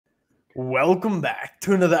Welcome back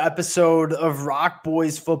to another episode of Rock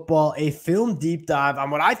Boys Football, a film deep dive on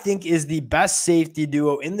what I think is the best safety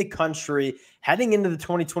duo in the country heading into the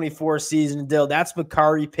 2024 season. Dill, that's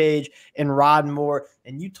Makari Paige and Rod Moore.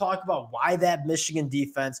 And you talk about why that Michigan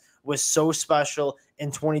defense was so special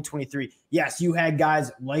in 2023. Yes, you had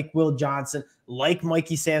guys like Will Johnson, like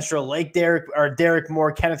Mikey Sandstro, like Derek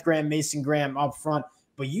Moore, Kenneth Graham, Mason Graham up front.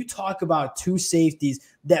 But you talk about two safeties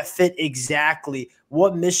that fit exactly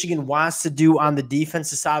what Michigan wants to do on the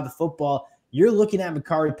defensive side of the football. You're looking at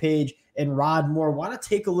Makari Paige and Rod Moore. Want to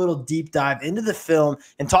take a little deep dive into the film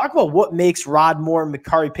and talk about what makes Rod Moore and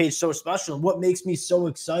Makari Paige so special and what makes me so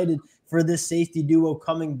excited for this safety duo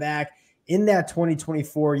coming back in that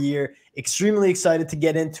 2024 year. Extremely excited to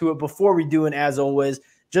get into it. Before we do, and as always,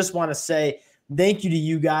 just want to say thank you to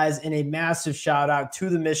you guys and a massive shout out to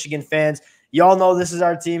the Michigan fans. Y'all know this is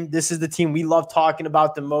our team. This is the team we love talking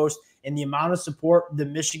about the most, and the amount of support the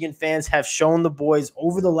Michigan fans have shown the boys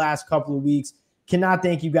over the last couple of weeks. Cannot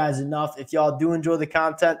thank you guys enough. If y'all do enjoy the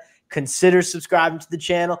content, consider subscribing to the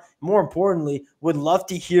channel. More importantly, would love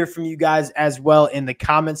to hear from you guys as well in the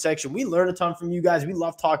comment section. We learn a ton from you guys. We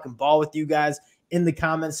love talking ball with you guys in the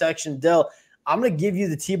comment section. Dill, I'm going to give you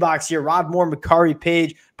the T-box here. Rod Moore, Makari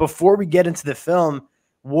Paige. Before we get into the film,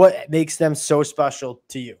 what makes them so special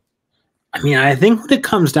to you? I think what it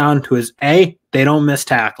comes down to is, A, they don't miss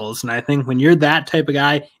tackles. And I think when you're that type of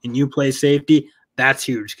guy and you play safety, that's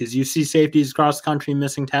huge because you see safeties across the country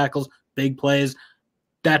missing tackles, big plays.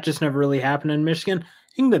 That just never really happened in Michigan.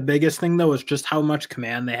 I think the biggest thing, though, is just how much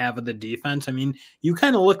command they have of the defense. You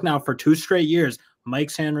kind of look now for 2 straight years.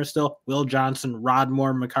 Mike Sanders, Will Johnson, Rod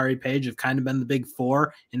Moore, Makari Paige have kind of been the big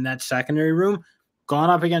 4 in that secondary room. Gone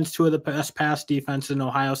up against 2 of the best pass defenses in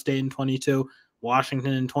Ohio State in 22,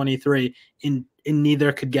 Washington in 23, and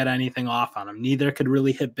neither could get anything off on them. Neither could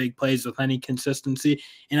really hit big plays with any consistency.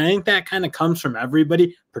 And I think that kind of comes from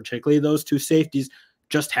everybody, particularly those 2 safeties,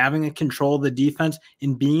 just having a control of the defense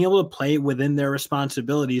and being able to play within their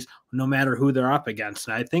responsibilities no matter who they're up against.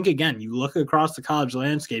 And I think, again, you look across the college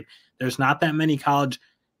landscape, there's not that many college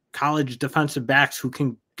defensive backs who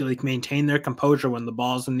can maintain their composure when the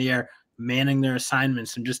ball's in the air, manning their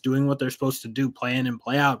assignments and just doing what they're supposed to do, play in and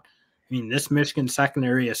play out. This Michigan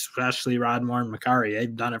secondary, especially Rod Moore and Makari,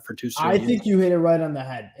 they've done it for 2 straight years. I think you hit it right on the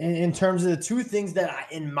head in terms of the 2 things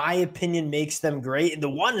that, in my opinion, makes them great. And the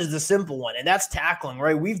one is the simple one, and that's tackling,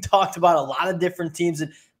 right? We've talked about a lot of different teams,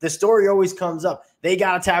 and the story always comes up. They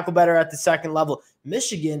got to tackle better at the second level.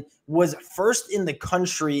 Michigan was first in the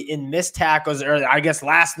country in missed tackles, or I guess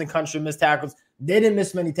last in the country in missed tackles. They didn't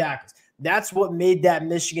miss many tackles. That's what made that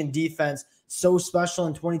Michigan defense so special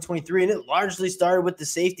in 2023, and it largely started with the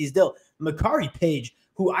safeties. Still, Makari Paige,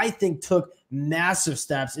 who I think took massive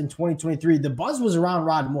steps in 2023. The buzz was around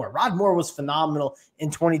Rod Moore. Rod Moore was phenomenal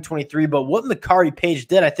in 2023, but what Makari Paige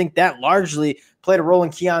did, I think that largely played a role in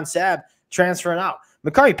Keon Sabb transferring out.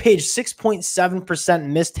 Makari Paige, 6.7%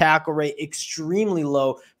 missed tackle rate, extremely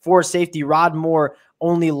low for safety. Rod Moore,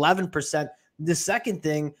 only 11%. The second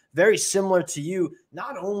thing, very similar to you,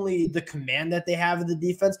 not only the command that they have in the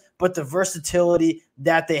defense, but the versatility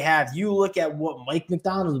that they have. You look at what Mike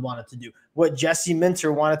McDonald wanted to do, what Jesse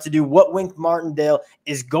Minter wanted to do, what Wink Martindale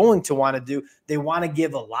is going to want to do. They want to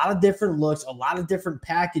give a lot of different looks, a lot of different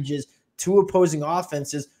packages to opposing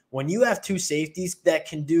offenses. When you have 2 safeties that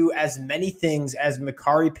can do as many things as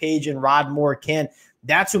Makari Paige and Rod Moore can,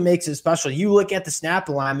 that's what makes it special. You look at the snap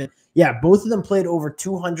alignment. Yeah, both of them played over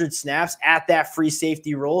 200 snaps at that free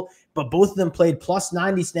safety role, but both of them played plus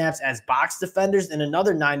 90 snaps as box defenders and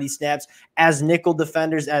another 90 snaps as nickel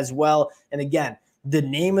defenders as well. And again, the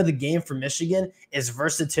name of the game for Michigan is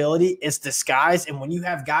versatility. It's disguise. And when you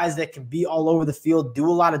have guys that can be all over the field, do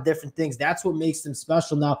a lot of different things, that's what makes them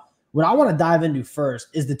special. Now, what I want to dive into first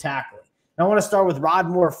is the tackling. And I want to start with Rod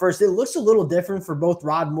Moore first. It looks a little different for both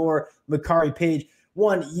Rod Moore, Makari Paige.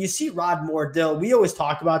 One, you see Rod Moore, Dill, we always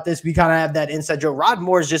talk about this. We kind of have that inside joke. Rod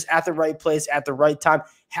Moore is just at the right place at the right time,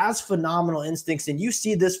 has phenomenal instincts, and you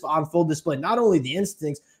see this on full display. Not only the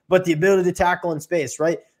instincts, but the ability to tackle in space,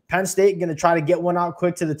 right? Penn State going to try to get one out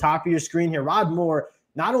quick to the top of your screen here. Rod Moore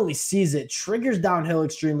not only sees it, triggers downhill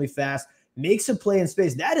extremely fast, makes a play in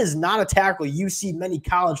space. That is not a tackle you see many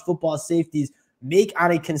college football safeties make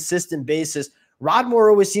on a consistent basis. Rod Moore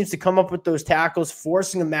always seems to come up with those tackles,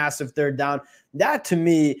 forcing a massive third down. That, to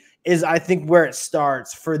me, is, I think, where it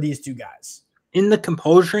starts for these 2 guys. In the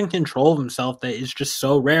composure and control of himself that is just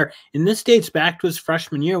so rare. And this dates back to his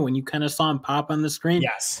freshman year when you kind of saw him pop on the screen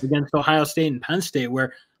against Ohio State and Penn State,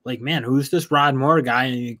 where, man, who's this Rod Moore guy?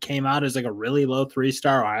 And he came out as a really low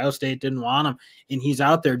 3-star. Ohio State didn't want him. And he's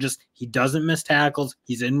out there he doesn't miss tackles.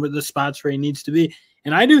 He's in with the spots where he needs to be.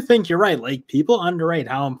 And I do think you're right. Like, people underrate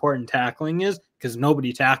how important tackling is because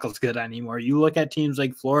nobody tackles good anymore. You look at teams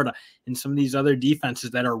like Florida and some of these other defenses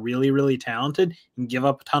that are really, really talented and give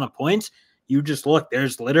up a ton of points. You just look,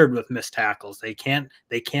 there's littered with missed tackles. They can't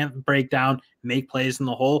break down, make plays in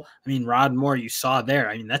the hole. I mean, Rod Moore, you saw there.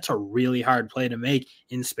 I mean, that's a really hard play to make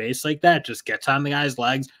in space like that. Just gets on the guy's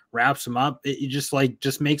legs, wraps him up. It just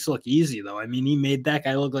makes it look easy, though. I mean, he made that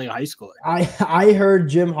guy look like a high schooler. I heard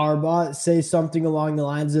Jim Harbaugh say something along the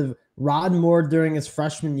lines of Rod Moore during his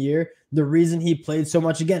freshman year. The reason he played so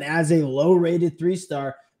much, again, as a low-rated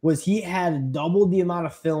 3-star, was he had double the amount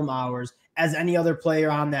of film hours as any other player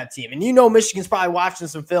on that team. And you know Michigan's probably watching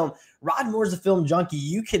some film. Rod Moore's a film junkie.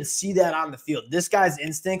 You can see that on the field. This guy's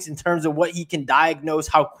instincts in terms of what he can diagnose,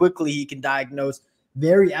 how quickly he can diagnose,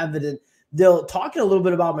 very evident. They'll talking a little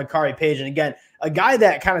bit about Makari Paige. And again, a guy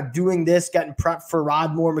that kind of doing this, getting prepped for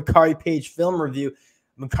Rod Moore, Makari Paige film review.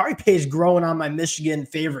 Makari Paige growing on my Michigan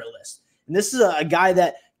favorite list. And this is a guy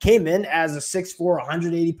that came in as a 6'4",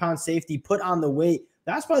 180-pound safety, put on the weight.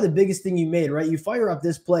 That's probably the biggest thing you made, right? You fire up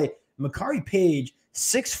this play. Makari Paige,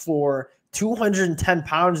 6'4", 210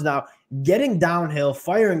 pounds now, getting downhill,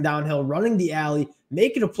 firing downhill, running the alley,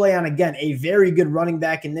 making a play on, again, a very good running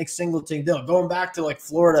back in Nick Singleton. Going back to like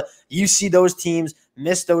Florida, you see those teams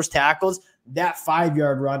miss those tackles. That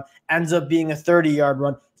 5-yard run ends up being a 30-yard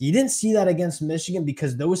run. You didn't see that against Michigan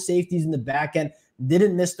because those safeties in the back end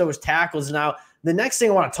didn't miss those tackles. Now, the next thing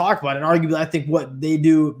I want to talk about, and arguably I think what they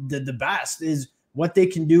do the best, is what they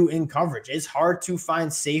can do in coverage. It's hard to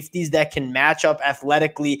find safeties that can match up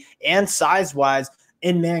athletically and size-wise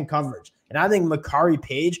in man coverage. And I think Makari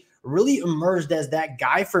Paige really emerged as that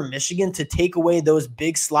guy for Michigan to take away those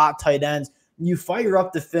big slot tight ends. You fire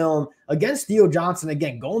up the film against Theo Johnson,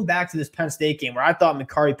 again, going back to this Penn State game where I thought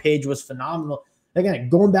Makari Paige was phenomenal. Again,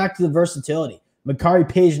 going back to the versatility. Makari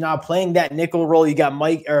Paige now playing that nickel role. You got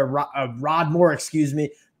Rod Moore, as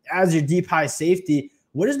your deep high safety.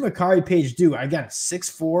 What does Makari Paige do? Again,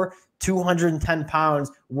 6'4", 210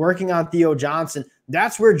 pounds, working on Theo Johnson.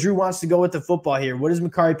 That's where Drew wants to go with the football here. What does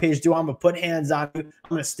Makari Paige do? I'm going to put hands on you. I'm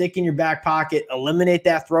going to stick in your back pocket, eliminate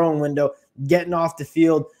that throwing window, getting off the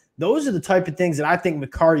field. Those are the type of things that I think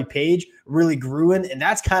Makari Paige really grew in, and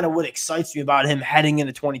that's kind of what excites me about him heading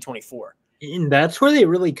into 2024. And that's where they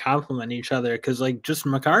really complement each other because, like, just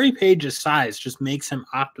Makari Paige's size just makes him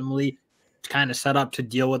optimally kind of set up to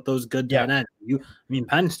deal with those good tight ends.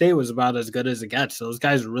 Penn State was about as good as it gets. Those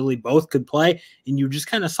guys really both could play, and you just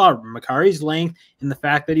kind of saw Makari's length and the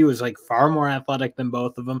fact that he was like far more athletic than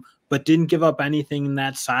both of them, but didn't give up anything in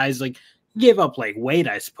that size. Like, gave up like weight,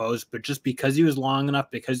 I suppose, but just because he was long enough,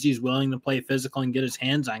 because he's willing to play physical and get his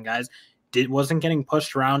hands on guys, wasn't getting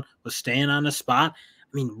pushed around, was staying on his spot.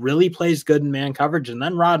 Really plays good in man coverage. And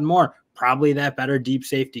then Rod Moore, probably that better deep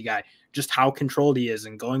safety guy. Just how controlled he is,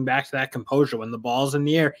 and going back to that composure when the ball's in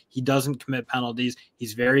the air, he doesn't commit penalties.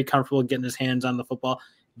 He's very comfortable getting his hands on the football.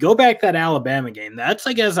 Go back to that Alabama game. That's,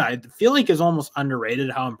 I guess, I feel like is almost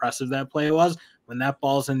underrated how impressive that play was. When that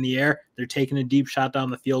ball's in the air, they're taking a deep shot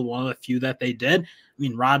down the field, one of the few that they did.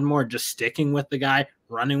 Rod Moore just sticking with the guy,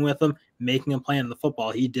 running with him, making a play on the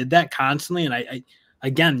football. He did that constantly, and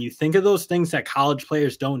again, you think of those things that college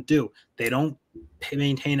players don't do. They don't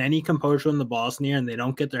maintain any composure when the ball's in the air, and they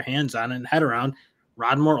don't get their hands on it and head around.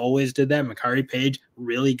 Rod Moore always did that. Makari Paige,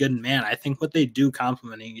 really good man. I think what they do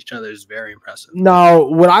complementing each other is very impressive. Now,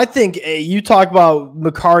 what I think, you talk about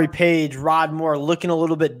Makari Paige, Rod Moore looking a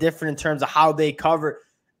little bit different in terms of how they cover.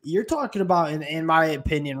 You're talking about, in my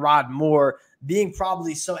opinion, Rod Moore being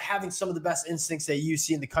probably having some of the best instincts that you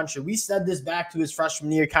see in the country. We said this back to his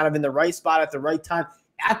freshman year, kind of in the right spot at the right time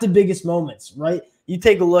at the biggest moments, right? You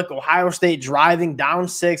take a look, Ohio State driving down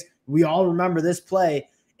 6. We all remember this play.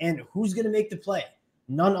 And who's going to make the play?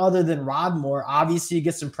 None other than Rod Moore. Obviously, you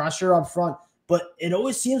get some pressure up front, but it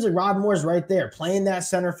always seems like Rod Moore's right there, playing that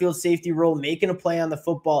center field safety role, making a play on the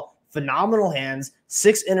football. Phenomenal hands,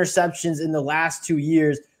 6 interceptions in the last 2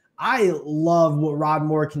 years. I love what Rod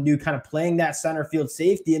Moore can do, kind of playing that center field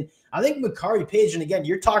safety. And I think Makari Paige, and again,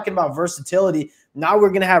 you're talking about versatility. Now we're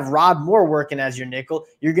going to have Rod Moore working as your nickel.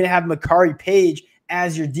 You're going to have Makari Paige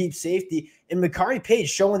as your deep safety. And Makari Paige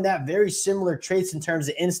showing that very similar traits in terms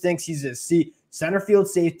of instincts. He's a center field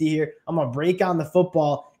safety here. I'm going to break on the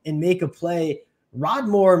football and make a play. Rod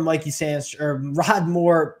Moore and Rod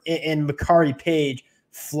Moore and Makari Paige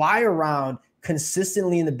fly around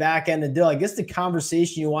consistently in the back end of the deal. I guess the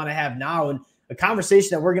conversation you want to have now, and a conversation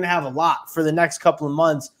that we're going to have a lot for the next couple of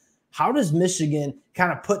months, how does Michigan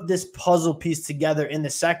kind of put this puzzle piece together in the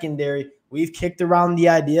secondary? We've kicked around the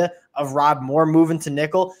idea of Rod Moore moving to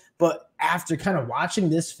nickel, but after kind of watching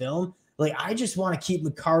this film, Like, I just want to keep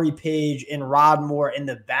Makari Paige and Rod Moore in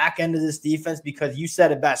the back end of this defense because you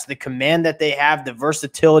said it best. The command that they have, the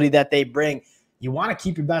versatility that they bring, you want to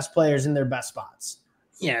keep your best players in their best spots.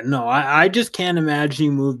 Yeah, no, I just can't imagine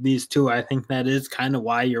you move these two. I think that is kind of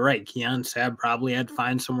why you're right. Keon Sabb probably had to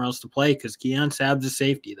find somewhere else to play because Keon Sabb's a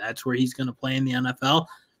safety. That's where he's going to play in the NFL.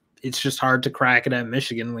 It's just hard to crack it at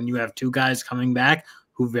Michigan when you have two guys coming back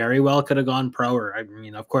who very well could have gone pro, or I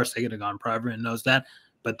mean, of course they could have gone pro. Everyone knows that.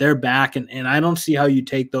 But they're back, and I don't see how you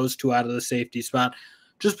take those two out of the safety spot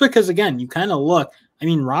just because, again, you kind of look. I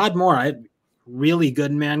mean, Rod Moore, really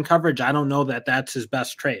good man coverage. I don't know that that's his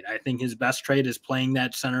best trait. I think his best trait is playing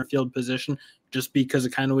that center field position just because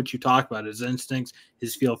of kind of what you talk about, his instincts,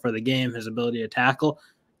 his feel for the game, his ability to tackle.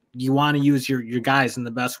 You want to use your guys in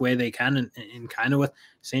the best way they can, and kind of with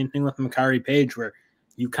same thing with Makari Paige, where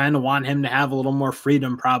you kind of want him to have a little more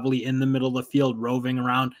freedom probably in the middle of the field, roving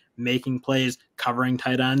around, making plays, covering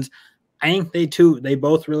tight ends. I think they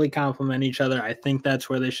both really complement each other. I think that's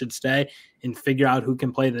where they should stay and figure out who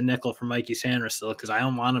can play the nickel for Mikey Sanders still, because I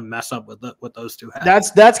don't want to mess up with what those two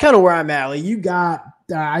have. That's kind of where I'm at. Like, you got,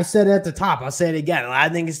 I said it at the top, I'll say it again. I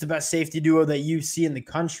think it's the best safety duo that you see in the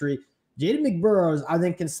country. Jaden McBurrows, I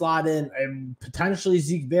think, can slot in, and potentially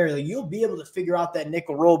Zeke Berry. Like, you'll be able to figure out that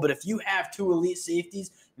nickel role, but if you have two elite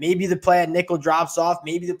safeties, maybe the play at nickel drops off,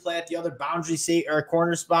 maybe the play at the other boundary or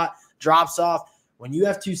corner spot drops off. When you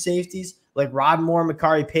have two safeties like Rod Moore and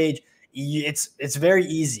Makari Paige, it's very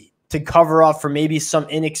easy to cover up for maybe some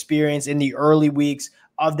inexperience in the early weeks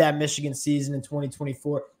of that Michigan season in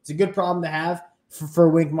 2024. It's a good problem to have for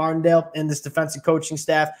Wink Martindale and this defensive coaching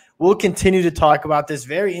staff. We'll continue to talk about this.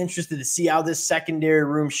 Very interested to see how this secondary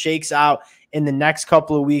room shakes out in the next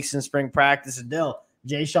couple of weeks in spring practice. And Dill,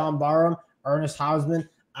 Jay Sean Barham, Ernest Hausman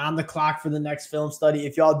on the clock for the next film study.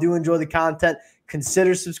 If y'all do enjoy the content,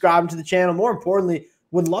 consider subscribing to the channel. More importantly,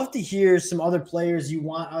 would love to hear some other players you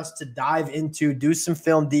want us to dive into, do some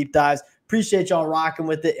film deep dives. Appreciate y'all rocking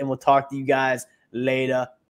with it, and we'll talk to you guys later.